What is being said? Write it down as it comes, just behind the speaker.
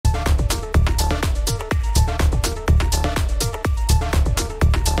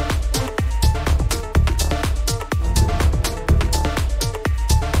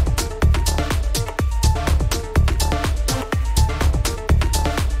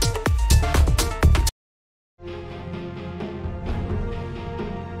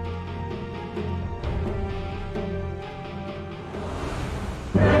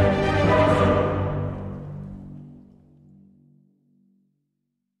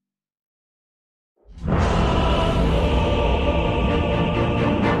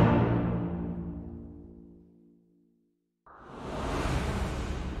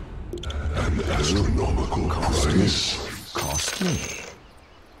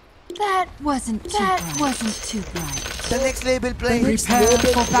That wasn't too bright. The next label player. Prepare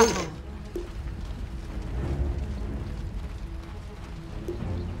for battle.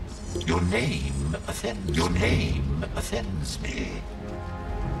 Your name offends me.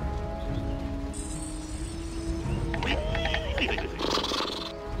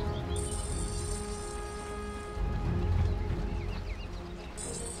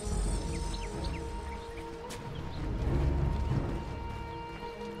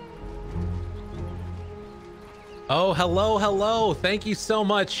 Oh, hello. Thank you so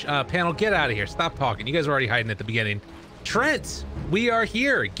much. Panel, get out of here. Stop talking. You guys were already hiding at the beginning. Trent, we are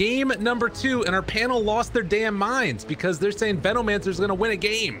here. Game number 2, and our panel lost their damn minds because they're saying Venomancer's going to win a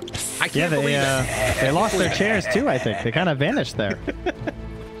game. I can't believe it. They lost their chairs too, I think. They kind of vanished there.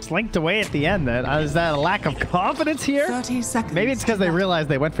 Slinked away at the end. Is that a lack of confidence here? 30 seconds. Maybe it's because they realized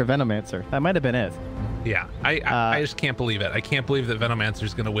they went for Venomancer. That might have been it. Yeah, I just can't believe it. I can't believe that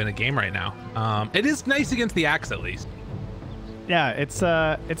Venomancer's going to win a game right now. It is nice against the Axe, at least. Yeah, it's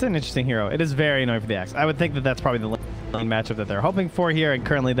an interesting hero. It is very annoying for the Axe. I would think that that's probably the lane matchup that they're hoping for here, and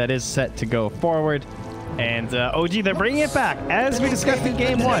currently that is set to go forward. And OG, they're bringing it back. As we discussed in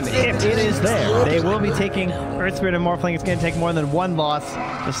game 1, if it is there, they will be taking Earth Spirit and Morphling. It's going to take more than 1 loss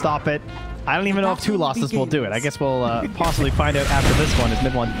to stop it. I don't even know if 2 losses will do it. I guess we'll possibly find out after this one as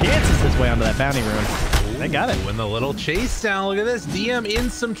Mid1 dances his way onto that bounty rune. They got it. When the little chase down, look at this. DM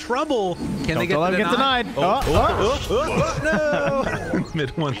in some trouble. Can they get denied? No.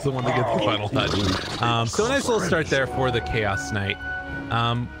 Mid1's the one that gets the final touch. So a nice little start there for the Chaos Knight.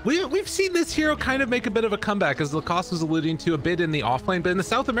 We've seen this hero kind of make a bit of a comeback, as Lacoste was alluding to a bit in the offlane, but in the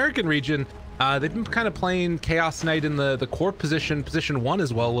South American region, they've been kind of playing Chaos Knight in the core position 1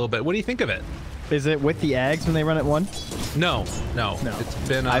 as well a little bit. What do you think of it? Is it with the Ags when they run at 1? No. It's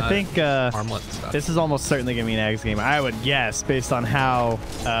been I think armlet stuff. This is almost certainly going to be an Ags game. I would guess, based on how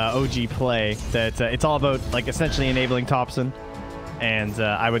OG play, that it's all about like essentially enabling Thompson. And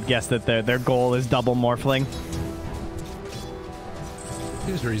I would guess that their goal is double Morphling.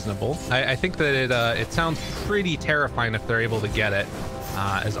 Seems reasonable. I think that it sounds pretty terrifying if they're able to get it.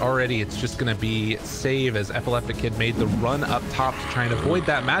 As already it's just going to be save as Epileptic Kid made the run up top to try and avoid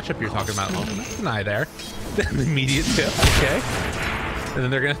that matchup you're talking about. Oh, that's an eye there. The immediate tip. Okay. And then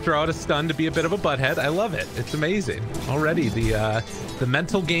they're going to throw out a stun to be a bit of a butthead. I love it. It's amazing. Already the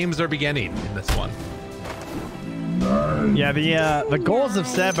mental games are beginning in this one. Yeah, the goals of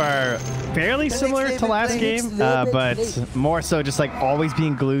Seb are fairly similar to last game, but more so just like always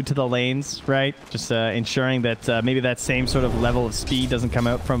being glued to the lanes, right? Just ensuring that maybe that same sort of level of speed doesn't come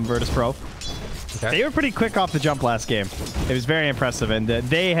out from Virtus Pro. Okay. They were pretty quick off the jump last game. It was very impressive, and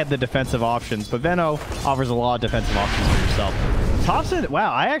they had the defensive options, but Veno offers a lot of defensive options for yourself. Thompson,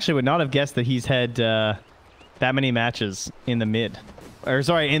 wow, I actually would not have guessed that he's had that many matches in the mid. Or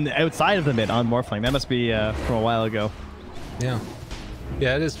sorry, outside of the mid on Morphling. That must be from a while ago. Yeah,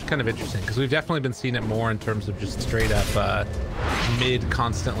 it is kind of interesting because we've definitely been seeing it more in terms of just straight up mid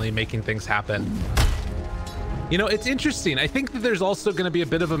constantly making things happen. You know, it's interesting. I think that there's also going to be a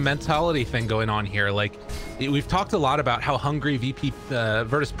bit of a mentality thing going on here. Like, we've talked a lot about how hungry VP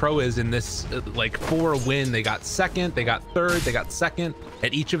Virtus Pro is in this, like, for a win. They got second, they got third, they got second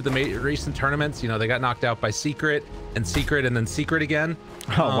at each of the recent tournaments. You know, they got knocked out by Secret, and then Secret again.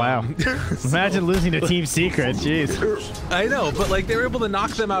 Oh, wow. Imagine losing to Team Secret. Jeez. I know, but, like, they were able to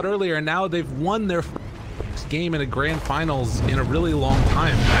knock them out earlier, and now they've won their game in a grand finals in a really long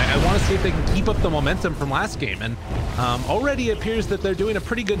time. I want to see if they can keep up the momentum from last game, and already it appears that they're doing a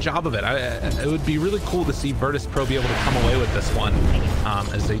pretty good job of it. It would be really cool to see Virtus Pro be able to come away with this one,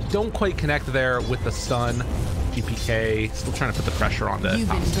 as they don't quite connect there with the stun. GPK still trying to put the pressure on the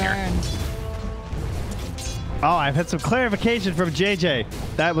top here. Oh, I've had some clarification from JJ.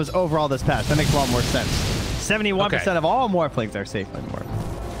 That was overall this patch. That makes a lot more sense. 71% of all Morphlings are safe by Morph.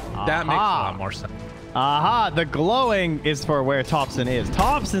 That makes a lot more sense. Aha, the glowing is for where Thompson is.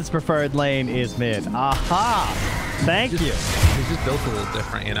 Thompson's preferred lane is mid. Aha, thank you. He's just built a little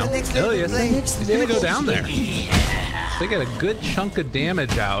different, you know. Ilias, he's gonna go down there. They get a good chunk of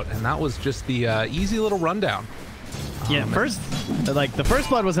damage out, and that was just the easy little rundown. Yeah, the first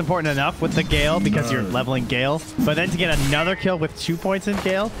blood was important enough with the Gale because you're leveling Gale, but then to get another kill with 2 points in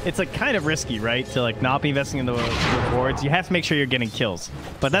Gale, it's like kind of risky, right? To like not be investing in the rewards. You have to make sure you're getting kills,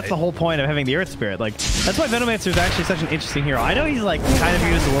 but that's the whole point of having the Earth Spirit. Like that's why Venomancer is actually such an interesting hero. I know he's like kind of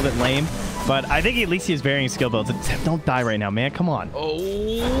viewed as a little bit lame, but I think at least he has varying skill builds. Don't die right now, man. Come on. Oh.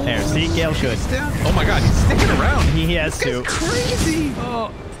 There, see, Gale should. Oh my God, he's sticking around. He has to. Crazy.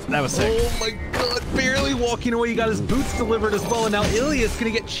 Oh. That was sick. Oh my God, barely walking away. He got his boots delivered as well, and now Ilias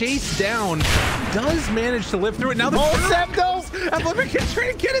gonna get chased down. Does manage to live through it. Now the Athletic Kid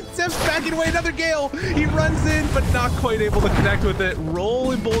trying to get it. Sev's backing away another Gale. He runs in, but not quite able to connect with it.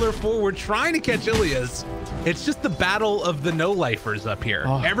 Rolling boulder forward, trying to catch Ilias. It's just the battle of the no-lifers up here.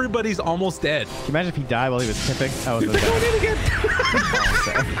 Oh. Everybody's almost dead. Can you imagine if he died while he was tipping? That was They're going in again.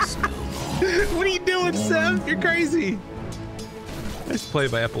 What are you doing, Sev? You're crazy. Nice play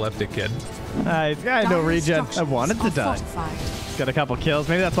by Epileptic Kid. He's got no regen. I wanted to die. He's got a couple kills.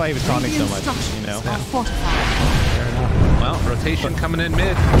 Maybe that's why he was taunting so much, you know? Well, rotation coming in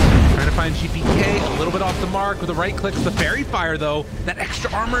mid. Trying to find GPK a little bit off the mark with the right clicks. The fairy fire, though. That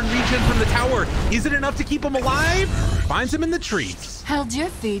extra armor and regen from the tower. Is it enough to keep him alive? Finds him in the trees. Held your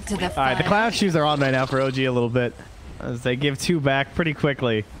feet to the fire. All right, the cloud shoes are on right now for OG a little bit as they give 2 back pretty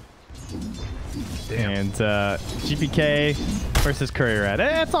quickly. Damn. And GPK versus Courier Rat.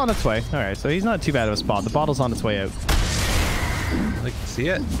 It's on its way. All right, so he's not too bad of a spot. The bottle's on its way out. I like to see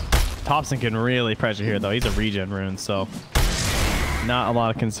it. Thompson can really pressure here, though. He's a regen rune, so not a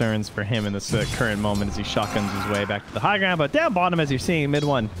lot of concerns for him in this current moment as he shotguns his way back to the high ground. But down bottom, as you're seeing, mid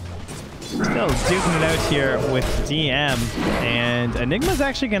one, still duking it out here with DM. And Enigma's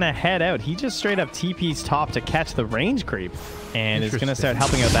actually going to head out. He just straight up TP's top to catch the range creep and is going to start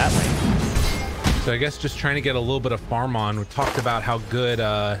helping out that lane. So I guess just trying to get a little bit of farm on. We talked about how good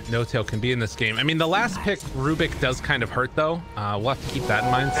No-Tail can be in this game. I mean, the last pick, Rubik, does kind of hurt, though. We'll have to keep that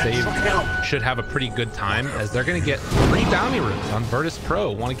in mind. Save should have a pretty good time, as they're going to get 3 bounty runes on VIRTUS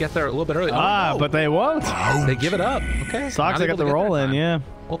Pro. Want to get there a little bit early. No. But they won't. They give it up. Okay. Sox, they got the roll in, yeah.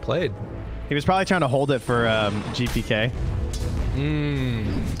 Well played. He was probably trying to hold it for GPK.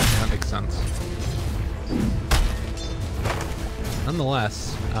 That makes sense.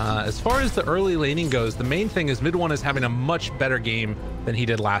 Nonetheless, as far as the early laning goes, the main thing is mid one is having a much better game than he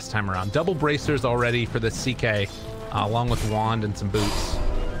did last time around. Double bracers already for the CK, along with wand and some boots.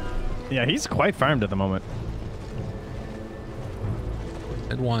 Yeah, he's quite farmed at the moment.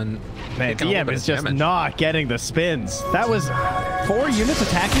 Mid one, man, DM is just not getting the spins. That was 4 units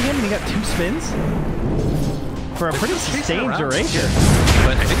attacking him, and he got 2 spins for a pretty sustained duration.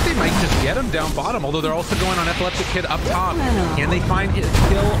 But I think they might just get him down bottom, although they're also going on Epileptic Kid up top. Can they find his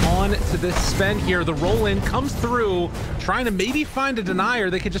kill on to this spend here? The roll-in comes through, trying to maybe find a denier.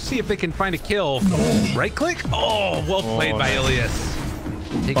 They could just see if they can find a kill. Right click? Oh, well played by Ilias.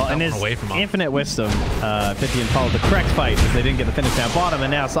 Well, and his away from him. Infinite wisdom, 50 and followed the correct fight as they didn't get the finish down bottom, and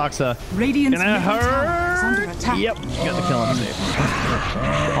now Soxa Radiant's gonna hurt. Under attack. Yep, got the kill on the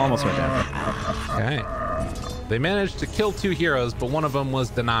save. Almost went down. Okay. They managed to kill 2 heroes, but one of them was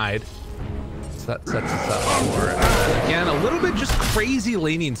denied. So that sets us up for, again, a little bit just crazy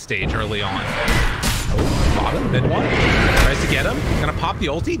laning stage early on. Oh, bottom, mid one. Tries to get him. Gonna pop the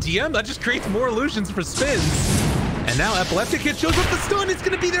ulti. DM, that just creates more illusions for spins. And now Epileptic Kid shows up the stun. It's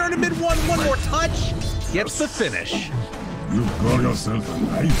gonna be there in a mid one. One more touch. Gets the finish. You've got yourself a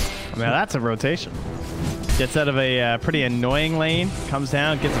knife. Now that's a rotation. Gets out of a pretty annoying lane. Comes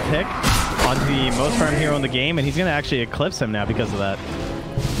down, gets a pick. Onto the most farm hero in the game, and he's going to actually eclipse him now because of that.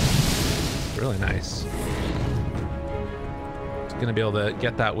 Really nice. He's going to be able to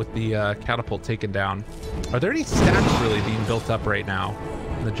get that with the catapult taken down. Are there any stacks really being built up right now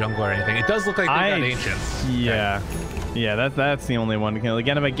in the jungle or anything? It does look like they got ancients. Yeah. Okay. Yeah, that's the only one. Can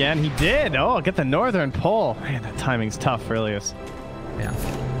get him again? He did. Oh, get the northern pull. Man, that timing's tough for Ilias. Yeah.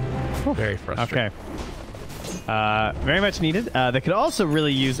 Very frustrating. Okay. Very much needed. They could also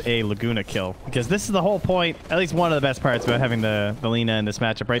really use a Laguna kill, because this is the whole point, at least one of the best parts about having the Lina in this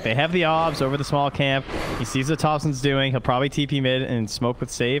matchup, right? They have the obs over the small camp. He sees what Thompson's doing. He'll probably TP mid and smoke with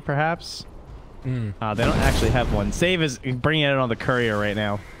save, perhaps. They don't actually have one. Save is bringing it on the courier right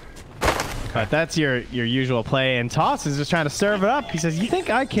now. But that's your usual play, and Toss is just trying to serve it up. He says, you think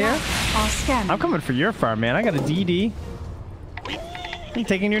I care? I'm coming for your farm, man. I got a DD. I'm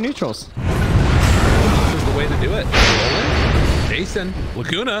taking your neutrals. The way to do it. Jason,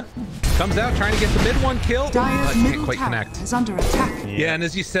 Laguna comes out trying to get the mid one kill. Can't quite connect. Is under attack. Yeah, and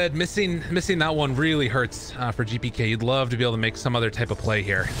as you said, missing that one really hurts for GPK. You'd love to be able to make some other type of play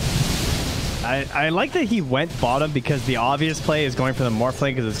here. I like that he went bottom, because the obvious play is going for the morph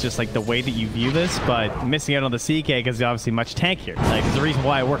lane, because it's just like the way that you view this, but missing out on the CK because he's obviously much tankier. Like, it's the reason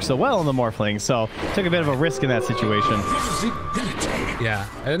why it works so well in the morph lane, so took a bit of a risk in that situation. Yeah,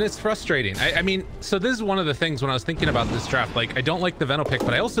 and it's frustrating. I mean, so this is one of the things when I was thinking about this draft. Like, I don't like the Veno pick,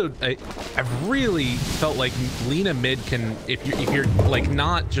 but I've really felt like Lina mid can, if you're like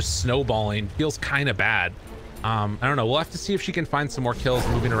not just snowballing, feels kind of bad. I don't know. We'll have to see if she can find some more kills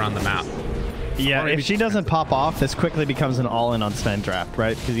moving around the map. Yeah, if she doesn't pop off, this quickly becomes an all-in on Sven draft,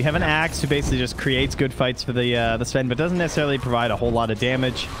 right? Because you have an Axe who basically just creates good fights for the Sven, but doesn't necessarily provide a whole lot of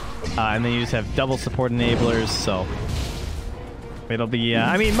damage. And then you just have double support enablers, so It'll be,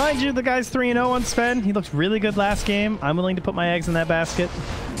 I mean, mind you, the guy's 3-0 on Sven. He looked really good last game. I'm willing to put my eggs in that basket.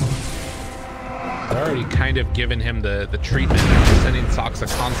 They're already kind of given him the treatment of sending Soxa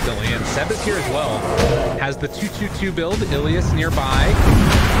constantly, and Seb is here as well. Has the 2-2-2 build, Ilias nearby.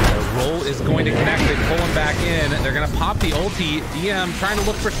 The roll is going to connect. They pull him back in. They're going to pop the ulti. DM trying to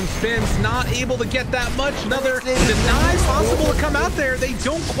look for some spins, not able to get that much. Another deny possible to come out there. They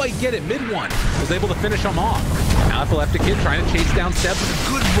don't quite get it. Mid one was able to finish him off. Now Epileptic Kid trying to chase down Seb with a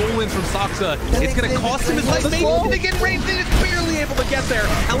good roll in from Soxa. It's going to cost him his life. Maybe he's going to get range, and it's barely able to get there.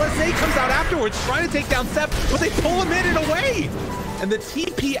 LSA comes out afterwards trying to take down Seb, but they pull him in and away. And the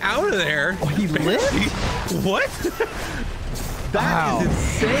TP out of there. Oh, he lived? What? That is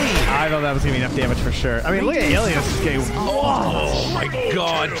insane. I thought that was going to be enough damage for sure. I mean, look at Ilias getting... Oh my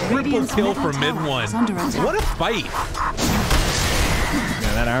god. Triple kill for mid one. What a fight.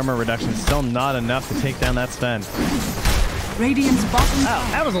 Yeah, that armor reduction is still not enough to take down that Sven. Radiant's bottom. Wow,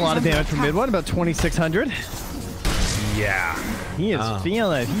 that was a lot of damage from mid one, about 2,600. Yeah. He is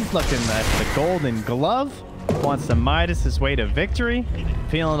feeling it. He's looking at the golden glove. Wants to Midas his way to victory.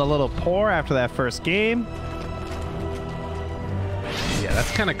 Feeling a little poor after that first game. Yeah,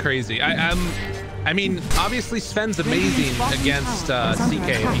 that's kind of crazy. I mean, obviously Sven's amazing against CK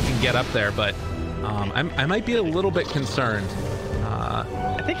if he can get up there, but I might be a little bit concerned.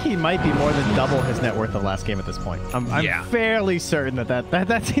 I think he might be more than double his net worth the last game at this point. I'm fairly certain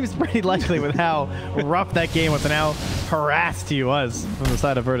that seems pretty likely with how rough that game was and how harassed he was from the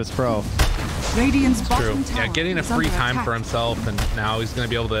side of Virtus Pro. Radiant's True. Yeah, getting a free time for himself, and now he's going to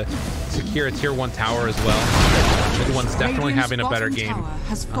be able to secure a tier 1 tower as well. Mid one's definitely having a better game.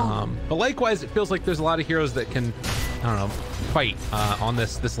 But likewise, it feels like there's a lot of heroes that can, I don't know, fight on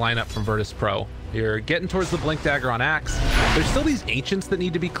this lineup from Virtus Pro. You're getting towards the Blink Dagger on Axe. There's still these Ancients that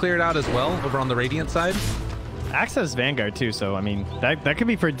need to be cleared out as well over on the Radiant side. Axe has Vanguard too, so I mean, that could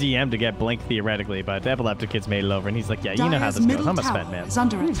be for DM to get Blink theoretically, but Epileptic Kid's made it over, and he's like, yeah, you know how this goes. I'm a Sven man. Is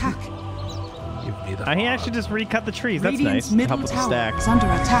under attack. He actually just recut the trees. That's nice. Help with the stack. Is under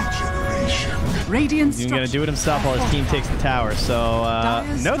attack. Radiant's He's going to do it himself while his team takes the tower. So,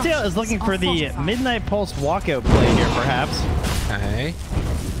 No-Tail is looking for the Midnight Pulse walkout play here, perhaps. Okay.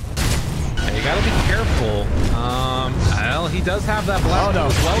 Yeah, you gotta be careful. Well, he does have that blast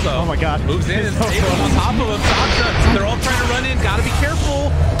as well, though. Oh my god. Moves in and stays on top of him. Soxa, they're all trying to run in. Gotta be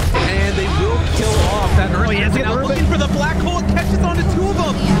careful. And they will kill off that Earth. Now looking for the black hole. It catches onto 2 of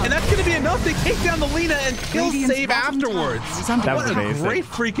them. And that's gonna be enough. They take down the Lina and kill Save afterwards. That was amazing. Great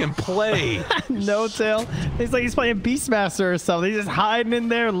freaking play. No-Tail. It's like he's playing Beastmaster or something. He's just hiding in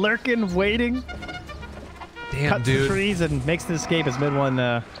there, lurking, waiting. Damn, Cuts dude. the trees and makes the escape as mid one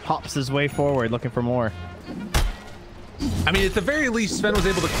hops his way forward looking for more. I mean, at the very least, Sven was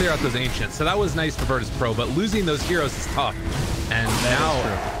able to clear out those Ancients, so that was nice for Virtus Pro, but losing those heroes is tough. And now,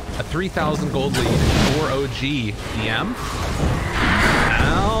 a 3,000 gold lead for OG DM.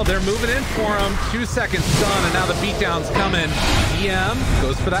 Now, they're moving in for him. 2 seconds stun, and now the beatdown's coming. DM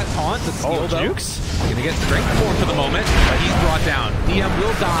goes for that taunt. The steal, though. Jukes. Gonna get strength for the moment, but he's brought down. DM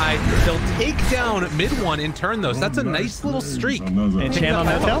will die. They'll take down mid one in turn, though, so that's a nice little streak. And channel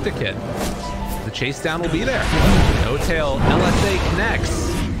No-Tail. The chase down will be there. No-Tail, LSA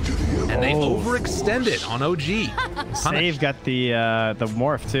connects. And they overextend it on OG. Save got the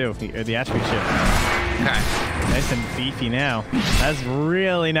morph too, the attribute shift. Okay. Nice and beefy now. That's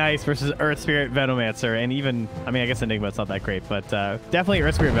really nice versus Earth Spirit Venomancer, and even, I mean, I guess Enigma, it's not that great, but definitely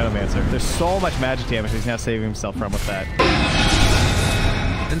Earth Spirit Venomancer. There's so much magic damage he's now saving himself from with that.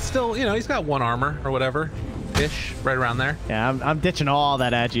 And still, you know, he's got 1 armor or whatever. Ish, right around there. Yeah, I'm ditching all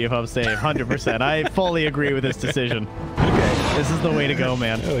that agi if I'm safe, 100%. I fully agree with this decision. Okay, this is the way to go,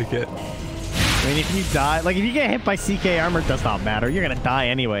 man. I like it. I mean, if you die, like if you get hit by CK armor, it does not matter. You're gonna die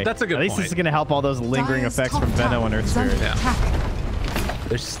anyway. That's a good point. At least this is gonna help all those lingering effects from Veno and Earth Spirit. Yeah.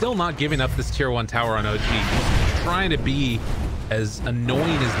 They're still not giving up this tier 1 tower on OG. Just trying to be as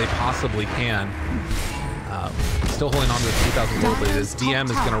annoying as they possibly can. Still holding on to the 3,000 gold lead. As DM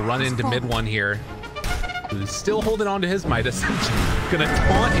is gonna run into mid one here. Who's still holding on to his Midas. Gonna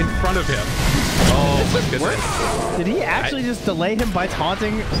taunt in front of him. Oh my goodness. Did he actually just delay him by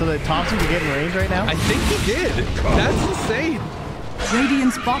taunting so that Thompson could get in range right now? I think he did. That's insane.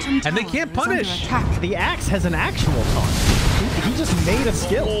 Radiant's bottom and they can't punish. The axe has an actual taunt. He just made a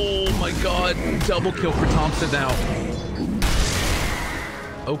skill. Oh my god. Double kill for Thompson now.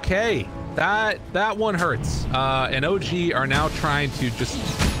 Okay. That one hurts. And OG are now trying to just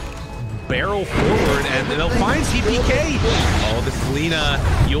barrel forward, and they'll find TPK. Oh, this Lina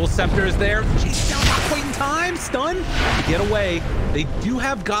Yule Scepter is there. Chase down, not quite in time. Stun to get away. They do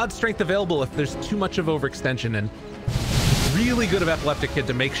have God Strength available if there's too much of overextension, and really good of Epileptic Kid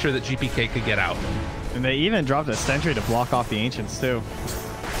to make sure that GPK could get out. And they even dropped a sentry to block off the Ancients, too.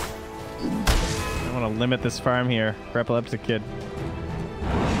 I want to limit this farm here for Epileptic Kid.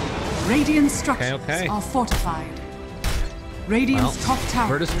 Radiant structures are fortified. Radiant's top tower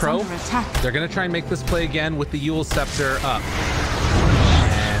Virtus is Pro, under attack. they're going to try and make this play again with the Yule Scepter up.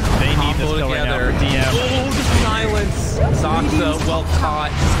 They need this Combo kill right now together. for DM. Oh, the silence. Zaxa, well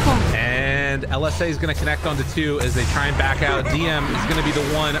caught. And LSA is going to connect onto 2 as they try and back out. DM is going to be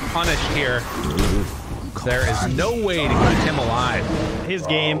the one punished here. There is no way to keep him alive. His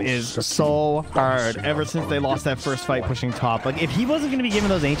game is so hard ever since they lost that first fight pushing top. Like, if he wasn't going to be given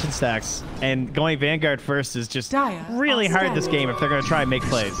those Ancient stacks, and going Vanguard first is just really hard this game if they're going to try and make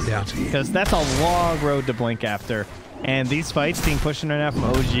plays. Yeah. Because that's a long road to blink after. And these fights being pushed in right now from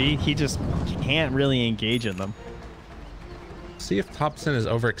OG, he just can't really engage in them. See if Thompson is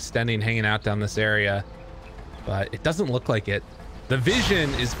overextending, hanging out down this area. But it doesn't look like it. The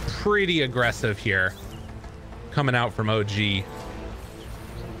vision is pretty aggressive here, coming out from OG.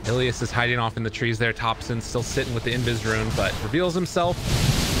 Ilias is hiding off in the trees there. Thompson still sitting with the invis rune, but reveals himself.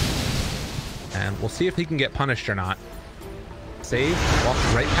 And we'll see if he can get punished or not. Save, walks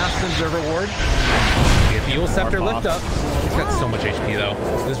right past the Observer Ward. Get the Yule Scepter lift up. He's got so much HP though.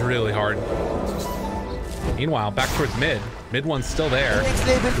 This is really hard. Meanwhile, back towards mid. Mid one's still there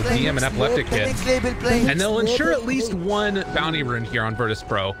with DM and Epileptic Kid. And they'll ensure at least one bounty rune here on Virtus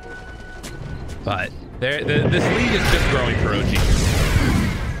Pro. But this lead is just growing for OG.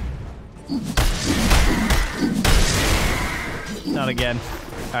 Not again.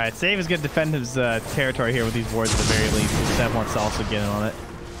 All right, Save is going to defend his territory here with these wards at the very least. Sev wants to also get in on it.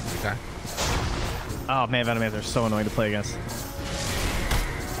 Okay. Oh man, Venomans are so annoying to play against.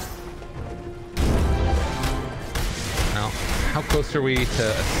 Now, how close are we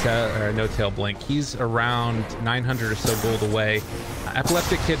to a no-tail blink? He's around 900 or so gold away.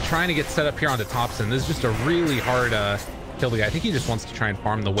 Epileptic Kid trying to get set up here onto Thompson. This is just a really hard kill the guy. I think he just wants to try and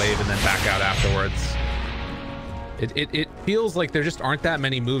farm the wave and then back out afterwards. It feels like there just aren't that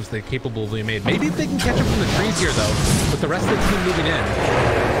many moves that are capable of being made. Maybe they can catch him from the trees here though, with the rest of the team moving in.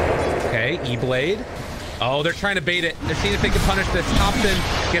 Okay, E-Blade. Oh, they're trying to bait it. They're seeing if they can punish this. Thompson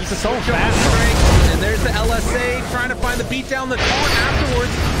gets a so fast. And there's the LSA trying to find the beat down the taunt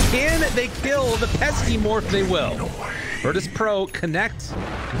afterwards. Can they kill the pesky morph? They will. Virtus Pro connect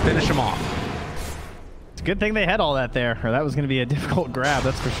and finish him off. It's a good thing they had all that there, or that was going to be a difficult grab,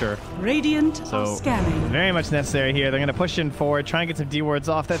 that's for sure. Radiant are scanning. Very much necessary here. They're going to push in forward, try and get some D-wards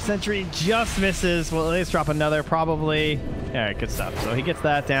off. That sentry just misses. Will at least drop another, probably. All right, good stuff. So he gets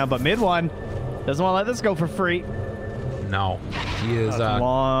that down, but mid one doesn't want to let this go for free. No, he is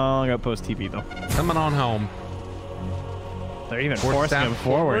long outpost TP though. Coming on home. They're even forcing him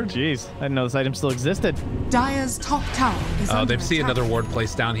forward. Jeez, I didn't know this item still existed. Dire's top tower is Oh, under they've seen attack. another ward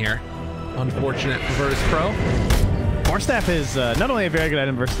placed down here. Unfortunate for Virtus Pro. Force Staff is not only a very good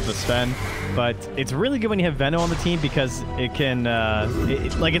item versus the Sven, but it's really good when you have Veno on the team because it can,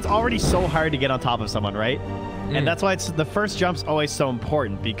 it's already so hard to get on top of someone, right? And that's why the first jump's always so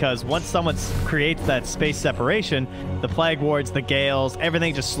important, because once someone creates that space separation, the Plague Wards, the Gales,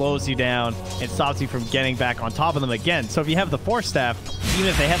 everything just slows you down and stops you from getting back on top of them again. So if you have the Force Staff, even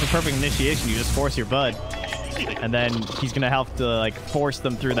if they have the perfect initiation, you just force your Bud, and then he's going to help to force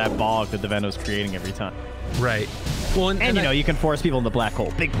them through that bog that the Veno's creating every time. Right. Well, and you know, you can force people in the black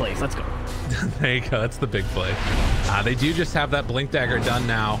hole. Big plays. Let's go. There you go. That's the big play. They do just have that Blink Dagger done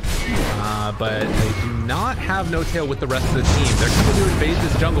now, but they do not have No Tail with the rest of the team. They're coming to invade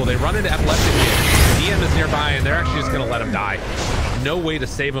this jungle. They run into Epileptic Kid. DM is nearby, and they're actually just going to let him die. No way to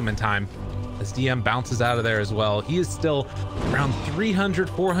save him in time, as DM bounces out of there as well. He is still around 300,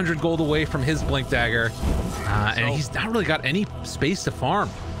 400 gold away from his Blink Dagger, and he's not really got any space to farm.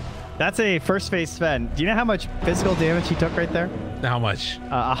 That's a first phase Sven. Do you know how much physical damage he took right there? How much?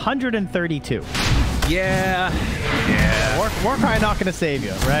 132. Yeah. Warcry not going to save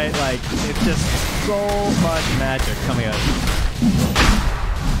you, right? It's just so much magic coming out.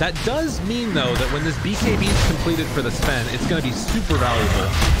 That does mean, though, that when this BKB is completed for the Sven, it's going to be super valuable.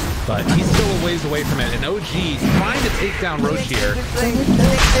 But he's still a ways away from it. And OG trying to take down Roche here.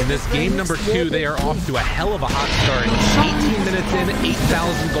 In this game number 2, they are off to a hell of a hot start. 18 minutes in,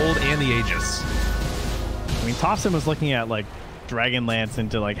 8,000 gold, and the Aegis. I mean, Thompson was looking at, Dragonlance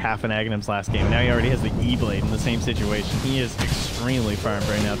into, half an Aghanims last game. Now he already has the E-Blade in the same situation. He is extremely farmed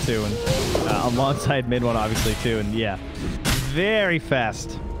right now, too. And alongside mid one, obviously, too. And, yeah, very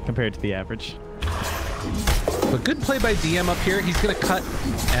fast compared to the average. But good play by DM up here. He's going to cut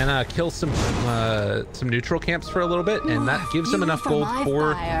and kill some neutral camps for a little bit, and that gives him enough gold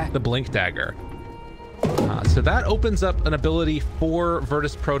for the Blink Dagger. So that opens up an ability for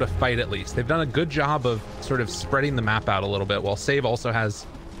Virtus Pro to fight at least. They've done a good job of sort of spreading the map out a little bit, while Save also has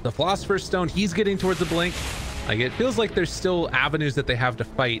the Philosopher's Stone. He's getting towards the Blink. Like, it feels like there's still avenues that they have to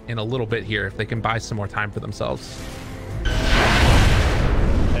fight in a little bit here if they can buy some more time for themselves.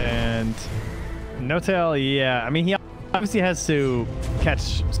 And No-Tail, yeah. I mean, he obviously has to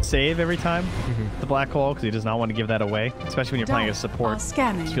catch Save every time, the Black Hole, because he does not want to give that away, especially when you're playing a support.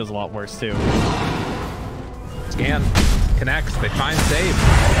 It feels a lot worse, too. Scan. Connects. They find Save.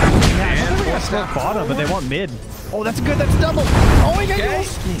 And force bottom, but they want mid. Oh, that's good. That's double. Oh, my God. Okay.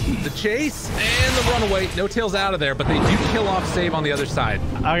 The chase and the runaway. No-Tail's out of there, but they do kill off Save on the other side.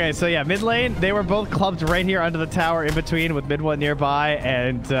 Okay, so yeah, mid lane, they were both clubbed right here under the tower in between with mid one nearby,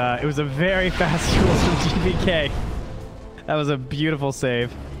 and it was a very fast duel from GBK. That was a beautiful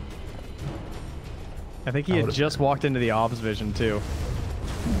save. I think he had just walked into the ops vision, too.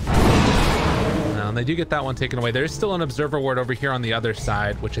 And they do get that one taken away. There's still an observer ward over here on the other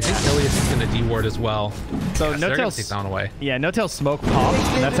side, which I think Ilias is going to D-ward as well. So yes, No-Tail's take that one away. Yeah, No-Tail's smoke popped,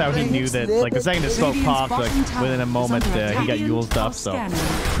 and that's how he knew that, like, the second the smoke popped, like, within a moment, he got Yules'd up, so.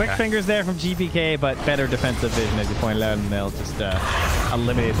 Quick fingers there from GPK, but better defensive vision, as you pointed out, and they'll just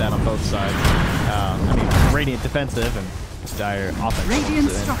eliminate that on both sides. I mean, Radiant defensive and Dire offensive. Radiant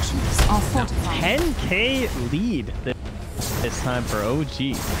structures are fortified. 10K lead this time for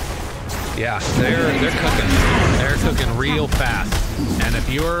OG. Yeah, they're cooking. They're cooking real fast. And if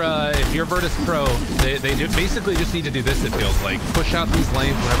you're Virtus Pro, they basically just need to do this. It feels like push out these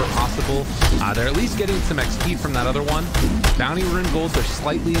lanes whenever possible. They're at least getting some XP from that other one. Bounty Rune Golds are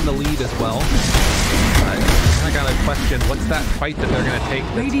slightly in the lead as well. I gotta question what's that fight that they're gonna take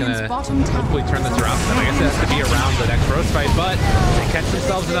that's gonna hopefully turn this around. I guess it has to be around the next Rose fight, but they catch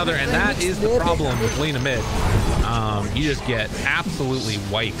themselves another, and that is the problem with Lena mid. You just get absolutely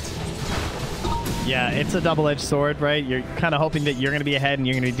wiped. Yeah, it's a double-edged sword, right? You're kind of hoping that you're going to be ahead and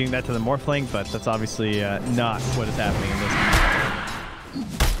you're going to be doing that to the Morphling, but that's obviously not what is happening in this.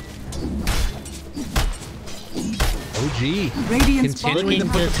 OG continuing to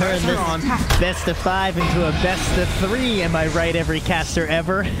put the pressure on. Best of 5 into a best of 3. Am I right, every caster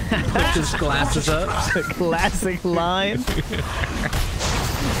ever? Push his glasses up. Classic line.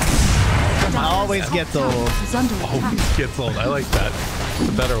 Always gets old. Always gets old. I like that. It's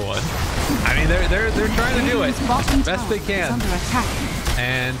a better one. I mean, they're trying to do it best they can.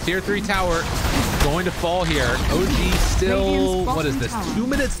 And tier 3 tower going to fall here. OG still, what is this? 2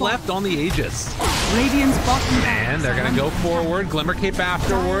 minutes left on the Aegis. And they're gonna go forward. Glimmer Cape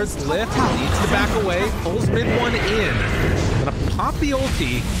afterwards. Lift needs to back away. Pulls mid one in. Gonna pop the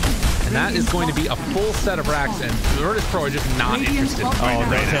ulti. And that is going to be a full set of racks, and Virtus Pro are just not interested. Oh,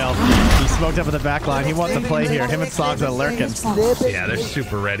 No-Tail. He smoked up at the back line. He wants to play here. Him and Sogza are lurking. Yeah, they're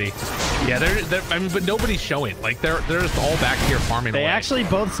super ready. Yeah, they're I mean, but nobody's showing. Like, they're just all back here farming away. They actually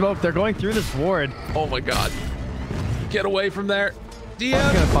both smoked. They're going through this ward. Oh my God. Get away from there. DM.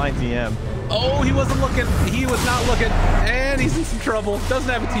 I'm going to find DM. Oh, he wasn't looking. He was not looking. And he's in some trouble. Doesn't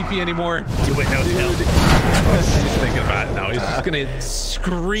have a TP anymore. Do it, No-Tail. He's thinking about it now. He's just going to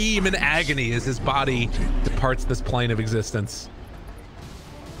scream in agony as his body departs this plane of existence.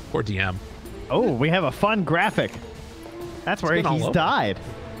 Poor DM. Oh, we have a fun graphic. That's where he's died.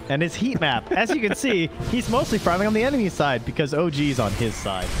 And his heat map. As you can see, he's mostly farming on the enemy side because OG's on his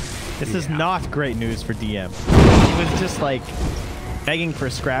side. This is not great news for DM. He was just like begging for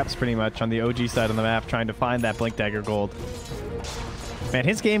scraps pretty much on the OG side of the map, trying to find that Blink Dagger gold. Man,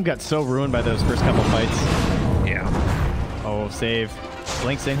 his game got so ruined by those first couple fights. Yeah. Oh, save.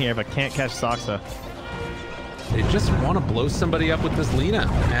 Blink's in here, but can't catch Sogza. They just want to blow somebody up with this Lina,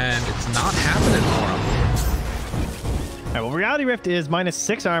 and it's not happening for them. All right, well, Reality Rift is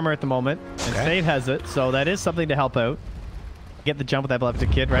 -6 armor at the moment, and Save has it, so that is something to help out. Get the jump with that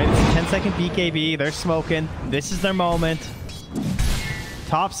Epileptic Kid, right? It's a 10-second BKB. They're smoking. This is their moment.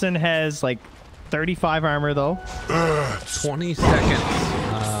 Thompson has like 35 armor though. 20 seconds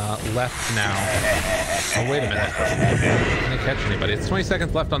left now. Oh, wait a minute. Can they catch anybody? It's 20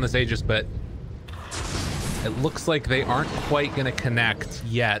 seconds left on this Aegis, but it looks like they aren't quite going to connect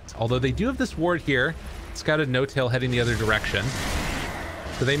yet. Although they do have this ward here. Scouted No-Tail heading the other direction.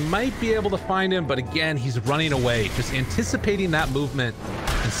 So they might be able to find him, but again, he's running away. Just anticipating that movement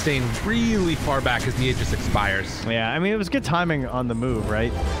and staying really far back as the Aegis expires. Yeah, I mean, it was good timing on the move,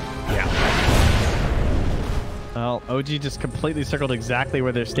 right? Yeah. Well, OG just completely circled exactly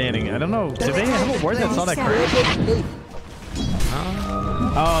where they're standing. I don't know. Did they have a ward that saw that courage?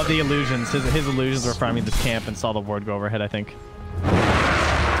 Oh, the illusions. His illusions were farming this camp and saw the ward go overhead, I think.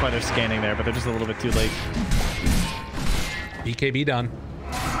 That's why they're scanning there, but they're just a little bit too late. BKB done.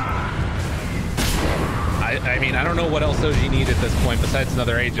 I mean, I don't know what else OG need at this point besides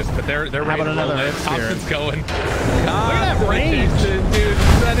another Aegis, but they're ready to roll in. Thompson's going. Look at that range. Dude,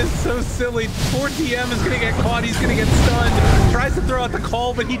 that is so silly. Poor DM is going to get caught. He's going to get stunned. Tries to throw out the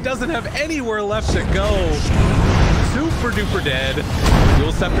call, but he doesn't have anywhere left to go. Super duper dead.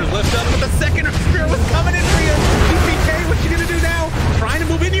 Dual Scepters lift up, but the second spear was coming in for you. VPK, what you going to do now? Trying to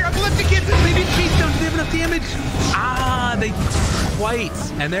move in here. Uplifting it. They need Beast Stone. Do they have enough damage? Ah, they quite.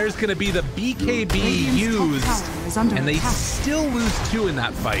 And there's going to be the BKB used. And they still lose 2 in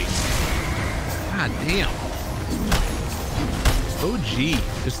that fight. God damn. OG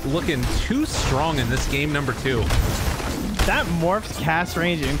just looking too strong in this game number 2. That Morph's cast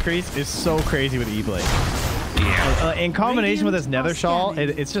range increase is so crazy with E-Blade. Yeah. In combination with his Nether Shawl,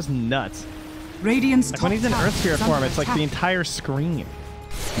 it's just nuts. Radiant's Like when he's in Earth Spirit form, it's like the entire screen.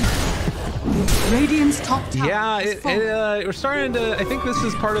 Radiant's top tower. Yeah, we're starting to. I think this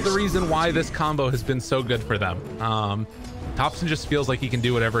is part of the reason why this combo has been so good for them. Thompson just feels like he can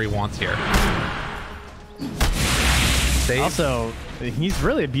do whatever he wants here. Save. Also, he's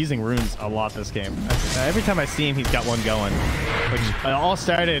really abusing runes a lot this game. Every time I see him, he's got one going, which all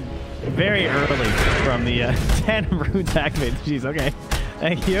started very early from the 10 runes activated. Jeez, okay,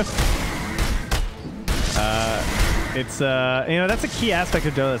 thank you. It's you know, that's a key aspect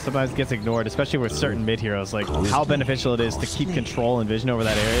of Dota that sometimes gets ignored, especially with certain mid heroes, like how beneficial it is to keep control and vision over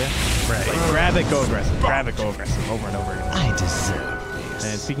that area. Right. Like, grab it, go aggressive. Grab it, go aggressive. Over and over again. I deserve this.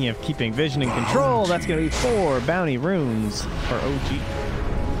 And speaking of keeping vision and control, that's going to be 4 bounty runes for OG.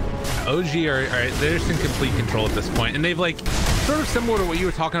 OG they're just in complete control at this point, and they've like sort of similar to what you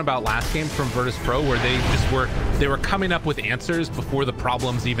were talking about last game from VIRTUS Pro, where they were coming up with answers before the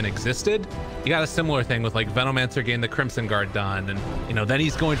problems even existed. You got a similar thing with like Venomancer getting the Crimson Guard done, and you know then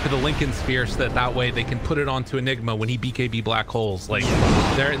he's going for the Lincoln Sphere so that way they can put it onto Enigma when he BKB black holes. Like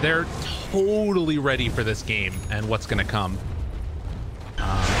they're totally ready for this game and what's going to come.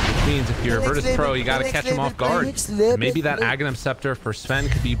 Which means if you're a VIRTUS Pro, you got to catch him off guard. And maybe that Aghanim Scepter for Sven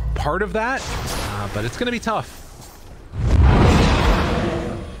could be part of that, but it's going to be tough.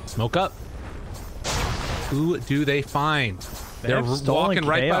 Smoke up. Who do they find? They're walking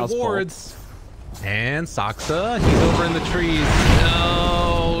right by wards. And Saksa, he's over in the trees.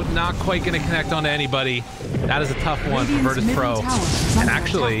 No, not quite going to connect onto anybody. That is a tough one for VIRTUS Pro. And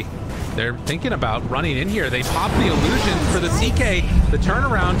actually, they're thinking about running in here. They pop the illusion for the CK. The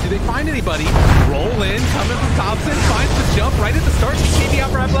turnaround, do they find anybody? Roll in, coming from Thompson, finds the jump right at the start. CKB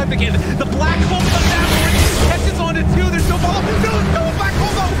out for Epileptic, and the black hole comes afterwards, catches on to 2. There's no follow. No black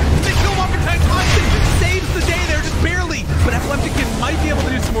hole though. They kill him off in time. Thompson saves the day there, just barely. But Epileptic might be able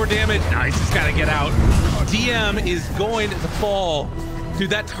to do some more damage. Nah, he's just got to get out. DM is going to fall. Dude,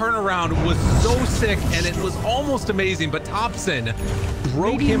 that turnaround was so sick, and it was almost amazing, but Thompson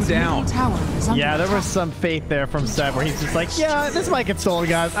broke him down. Yeah, there was some faith there from Seb where he's just like, yeah, this might get stolen,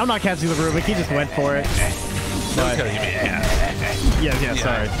 guys. I'm not catching the Rubik. He just went for it. But, yeah,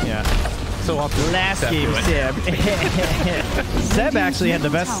 sorry. Yeah. So last game, Seb. Seb actually had the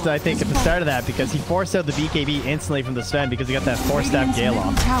best, I think, at the start of that because he forced out the BKB instantly from the Sven because he got that 4-step Gale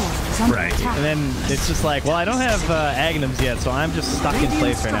off. Right. And then it's just like, well, I don't have Aghanims yet, so I'm just stuck in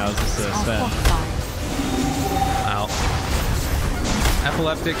place right now as this Sven. Wow.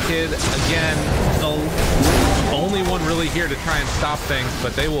 Epileptic Kid, again, the only one really here to try and stop things,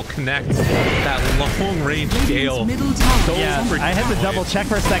 but they will connect that long-range Gale. Yeah, I had to double check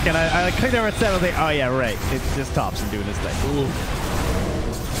for a second. I clicked over at 7, I was like, oh yeah, right. It's just Thompson doing this thing. Ooh.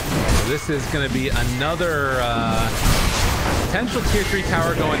 So this is going to be another potential tier 3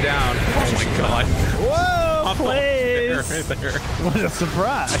 tower going down. Oh my god. Whoa, please. There. What a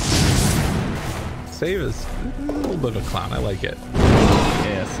surprise. Save is a little bit of a clown. I like it.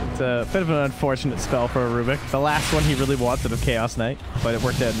 Yes, it's a bit of an unfortunate spell for a Rubik. The last one he really wanted of Chaos Knight, but it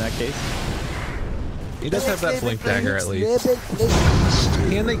worked out in that case. He does have that blink dagger at least.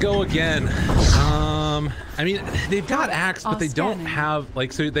 Can they go again? I mean, they've got Axe, but they don't have,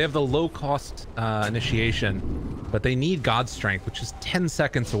 like, so they have the low cost initiation, but they need God Strength, which is 10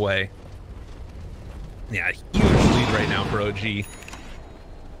 seconds away. Yeah, huge lead right now for OG.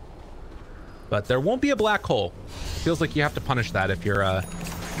 But there won't be a black hole. Feels like you have to punish that if you're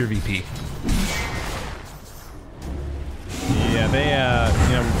VP. Yeah, they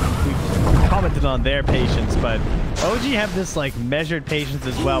you know, we commented on their patience, but OG have this like measured patience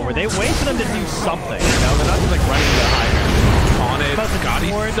as well, where they wait for them to do something. You know, they're not just like running to hide. On it,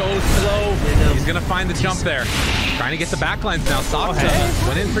 Scotty's so slow. He's gonna find the jump there. Trying to get the backlines now. Saksa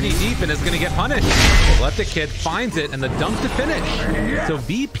went in pretty deep and is gonna get punished. Epileptic Kid finds it and the dunk to finish. So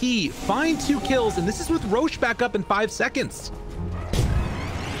VP find 2 kills, and this is with Roche back up in 5 seconds.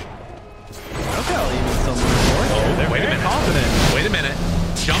 Okay, even some Wait a minute. Confident. Wait a minute.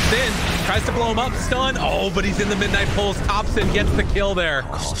 Jumps in, tries to blow him up, stun. Oh, but he's in the midnight pulse. Thompson gets the kill there.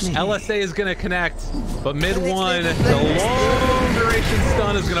 LSA is going to connect, but mid one, the long duration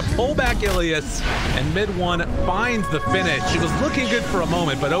stun is going to pull back Ilias, and mid one finds the finish. It was looking good for a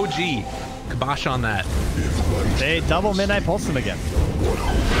moment, but OG, kibosh on that. They double midnight pulse them again.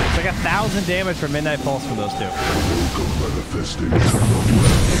 It's like 1,000 damage for midnight pulse for those two.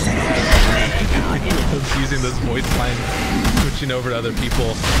 Using this voice line, switching over to other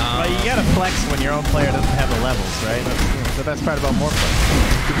people. But you gotta flex when your own player doesn't have the levels, right? That's the best part about more flex.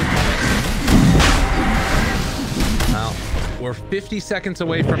 Well, we're 50 seconds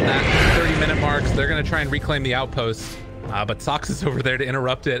away from that 30-minute mark, so they're gonna try and reclaim the outpost. But Sox is over there to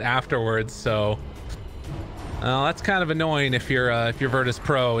interrupt it afterwards, so that's kind of annoying if you're Virtus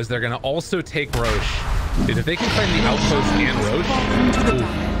Pro, is they're gonna also take Roche. Dude, if they can claim the outpost and Roche, ooh,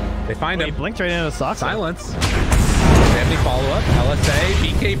 they find him. He blinked right into the Sox. Silence. Family follow-up. LSA,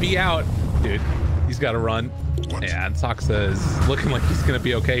 BKB out. Dude, he's got to run. Yeah, and Soxa is looking like he's going to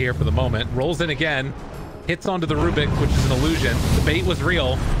be okay here for the moment. Rolls in again. Hits onto the Rubik, which is an illusion. The bait was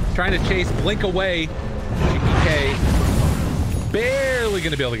real. Trying to chase, blink away. GPK barely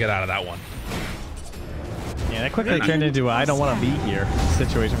going to be able to get out of that one. Yeah, that quickly turned into a I don't want to be here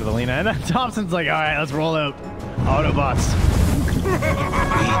situation for the Lina. And then Thompson's like, all right, let's roll out. Autobots.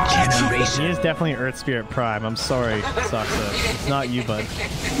 He is definitely Earth Spirit Prime. I'm sorry, Soxa. It's not you, bud.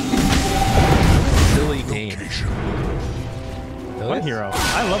 Silly game. What hero?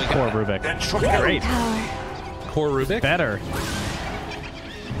 I love Core Rubik. Great. Core Rubik? Better.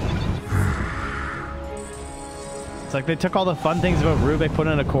 It's like they took all the fun things about Rubik, put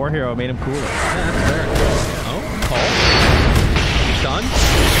in a core hero, made him cooler. Yeah, that's fair. Oh, call. He's done.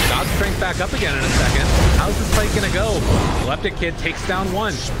 God strength back up again in a second. How's this fight gonna go? Epileptic Kid takes down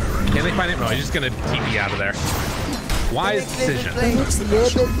one. Can they find him? No, he's just gonna TP out of there. Wise decision.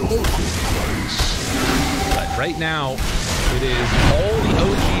 But right now, it is all the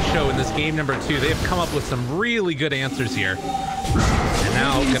OG show in this game number 2. They have come up with some really good answers here. And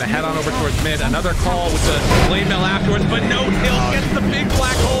now gonna head on over towards mid. Another call with the blade mill afterwards, but no tail gets the big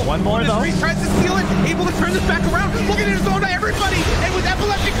black hole. One more though. He tries to steal it, able to turn this back around, looking at his own to everybody, and with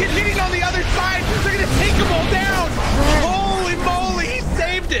Epileptic Kid hitting on the other side, they're gonna take them all down. Holy moly, he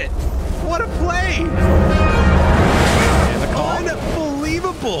saved it. What a play.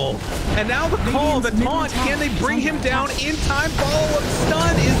 Unbelievable. And now the call, the taunt, can they bring him down in time? Follow-up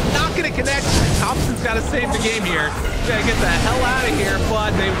stun is not going to connect. Thompson's got to save the game here. Gotta get the hell out of here,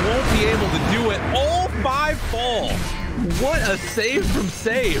 but they won't be able to do it. All 5 fall. What a save from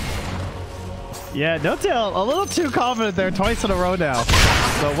Save. Yeah, no tail, a little too confident there twice in a row now.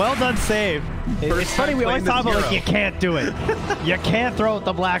 So well done, Save. It's funny, we always talk about like you can't do it. You can't throw out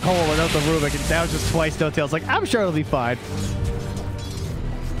the black hole without the Rubik, and now just twice no tails. Like, I'm sure it'll be fine.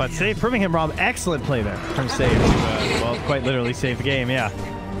 But Save proving him wrong. Excellent play there from Save. Well, quite literally save the game, yeah.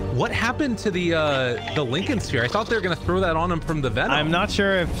 What happened to the Lincoln Sphere? I thought they were going to throw that on him from the Venom. I'm not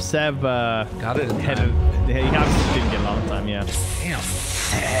sure if Seb got it. He obviously didn't get it on time, yeah. Damn.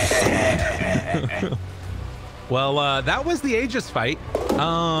 Well, that was the Aegis fight,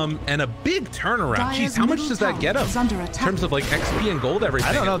 and a big turnaround. Jeez, how much does that get him in terms of like XP and gold, everything?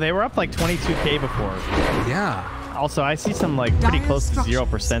 I don't know. They were up like 22K before. Yeah. Also, I see some like pretty close to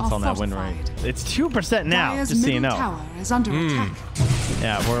 0% on that win rate. It's 2% now, just so you know. Tower is under attack.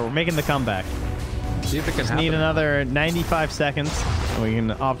 Yeah, we're making the comeback. See if it can Just happen. need another 95 seconds, and we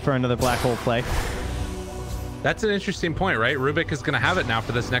can opt for another black hole play. That's an interesting point, right? Rubik is going to have it now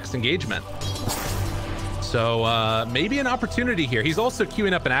for this next engagement. So maybe an opportunity here. He's also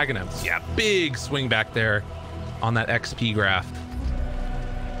queuing up an Aghanim's. Yeah, big swing back there on that XP graph.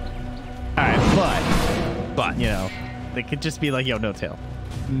 All right, but you know, they could just be like, yo, no tail.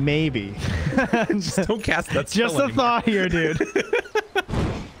 Maybe. Just don't cast that spell Just a anymore. thought here, dude.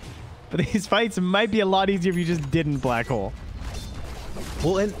 But these fights might be a lot easier if you just didn't black hole.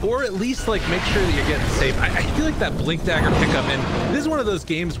 Well, or at least like make sure that you're getting safe. I feel like that Blink Dagger pickup, and this is one of those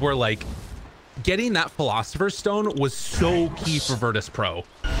games where like getting that Philosopher's Stone was so key for Virtus Pro.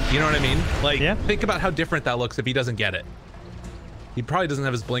 You know what I mean? Like, think about how different that looks if he doesn't get it. He probably doesn't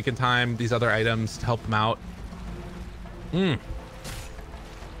have his blink in time, these other items to help him out.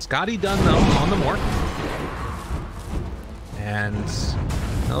 Scotty done though on the Mork. And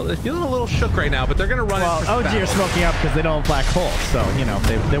well, they're feeling a little shook right now, but they're gonna run. Well, OG are smoking up because they don't have black hole, so you know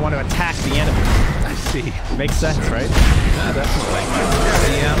they want to attack the enemy. I see. Makes sense, right? Yeah, definitely.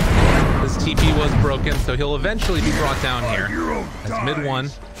 DM, his TP was broken, so he'll eventually be brought down here. As mid one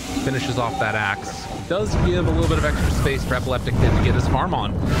finishes off that axe. Does give a little bit of extra space for Epileptic Kid to get his farm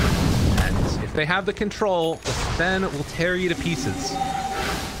on. And if If they have the control, the Sven will tear you to pieces.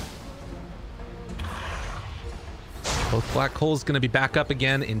 Both black holes going to be back up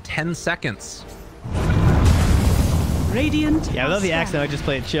again in 10 seconds. Radiant. Yeah, without the accent, I just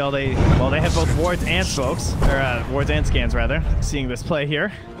play it chill. They have both wards and smokes, or wards and scans rather. Seeing this play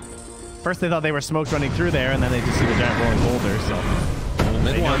here. First they thought they were smokes running through there, and then they just see the giant rolling boulder. So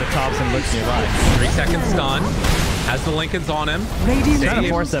they know the tops and looks nearby. 3 seconds stun. Has the Lincolns on him. Radiant Trying to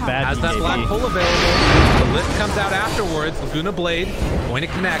force that bad Has that BKB. black hole available. The lift comes out afterwards. Laguna Blade going to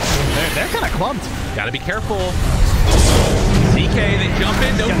connect. They're kind of clumped. Got to be careful. CK, they jump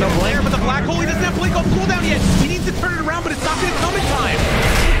in. No flare, but the black hole, he doesn't have blink on cooldown yet. He needs to turn it around, but it's not going to come in time.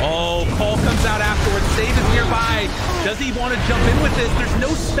 Oh, call comes out afterwards. Save is nearby. Does he want to jump in with this? There's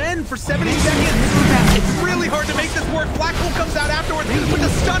no spend for 70 seconds. It's really hard to make this work. Black hole comes out afterwards, but the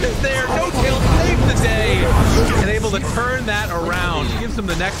stun is there. No tail saves the day. And able to turn that around. Gives him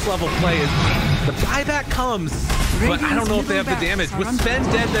the next level play. The buyback comes, but I don't know if they have the damage. With Sven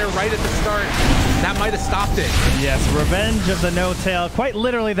dead there right at the start, that might have stopped it. Yes, revenge of the no-tail. Quite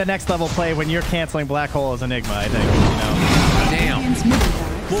literally the next level play when you're canceling black hole as Enigma, I think. Damn.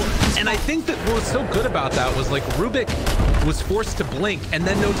 Well, and I think that what was so good about that was like Rubik was forced to blink, and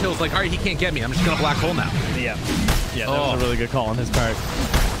then no-tail's like, all right, he can't get me. I'm just going to black hole now. Yeah, that was a really good call on his part.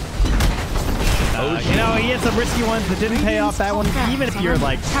 You know, he had some risky ones that didn't pay off. That one, even if you're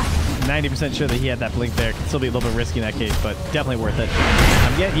like 90% sure that he had that blink there, it could still be a little bit risky in that case, but definitely worth it.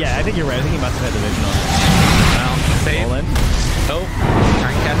 Yeah, I think you're right. I think he must have had the vision on it. Well, save. Roll in. Oh,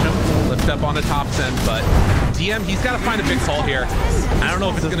 try and catch him. Lift up on the top end, but DM, he's got to find a big call here. I don't know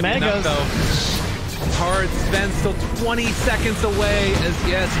if it's going to be enough, though. Hard Sven still 20 seconds away as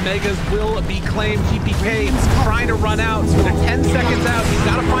yes, Megas will be claimed. GPK trying to run out. They're 10 seconds out. He's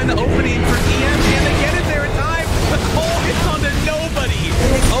got to find the opening for DM. Can they get it there in time? The call hits onto nobody.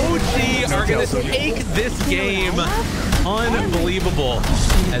 OG are going to take this game. Unbelievable,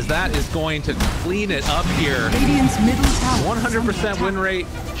 as that is going to clean it up here. 100% win rate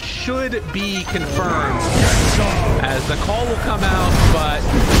should be confirmed, as the call will come out, but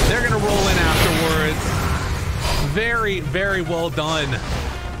they're going to roll in afterwards. Very, very well done,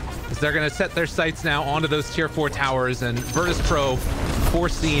 as they're going to set their sights now onto those tier 4 towers, and Virtus Pro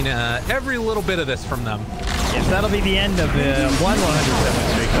foreseeing every little bit of this from them. Yes, that'll be the end of the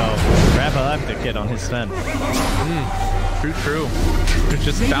 100% streak, though. Grab a kid on his Sven. True. There's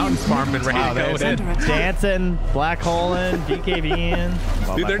just fountain farm and ready to go in. Dancing, black hole in, BKB in.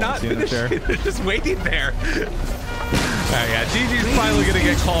 Well, dude, they're not finished. They're just waiting there. Yeah, GG's finally going to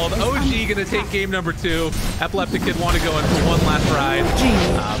get called. OG going to take game number 2. Epileptic Kid want to go in for one last ride,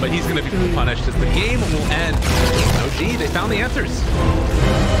 but he's going to be punished as the game will end. OG, they found the answers.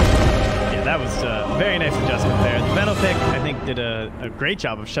 Yeah, that was a very nice adjustment there. The Veno pick, I think, did a great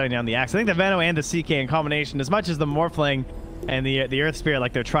job of shutting down the Axe. I think the Veno and the CK in combination, as much as the Morphling and the Earth Spirit,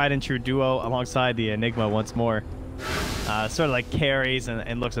 like their tried and true duo alongside the Enigma once more, sort of like carries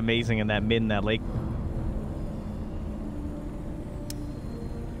and looks amazing in that mid and that late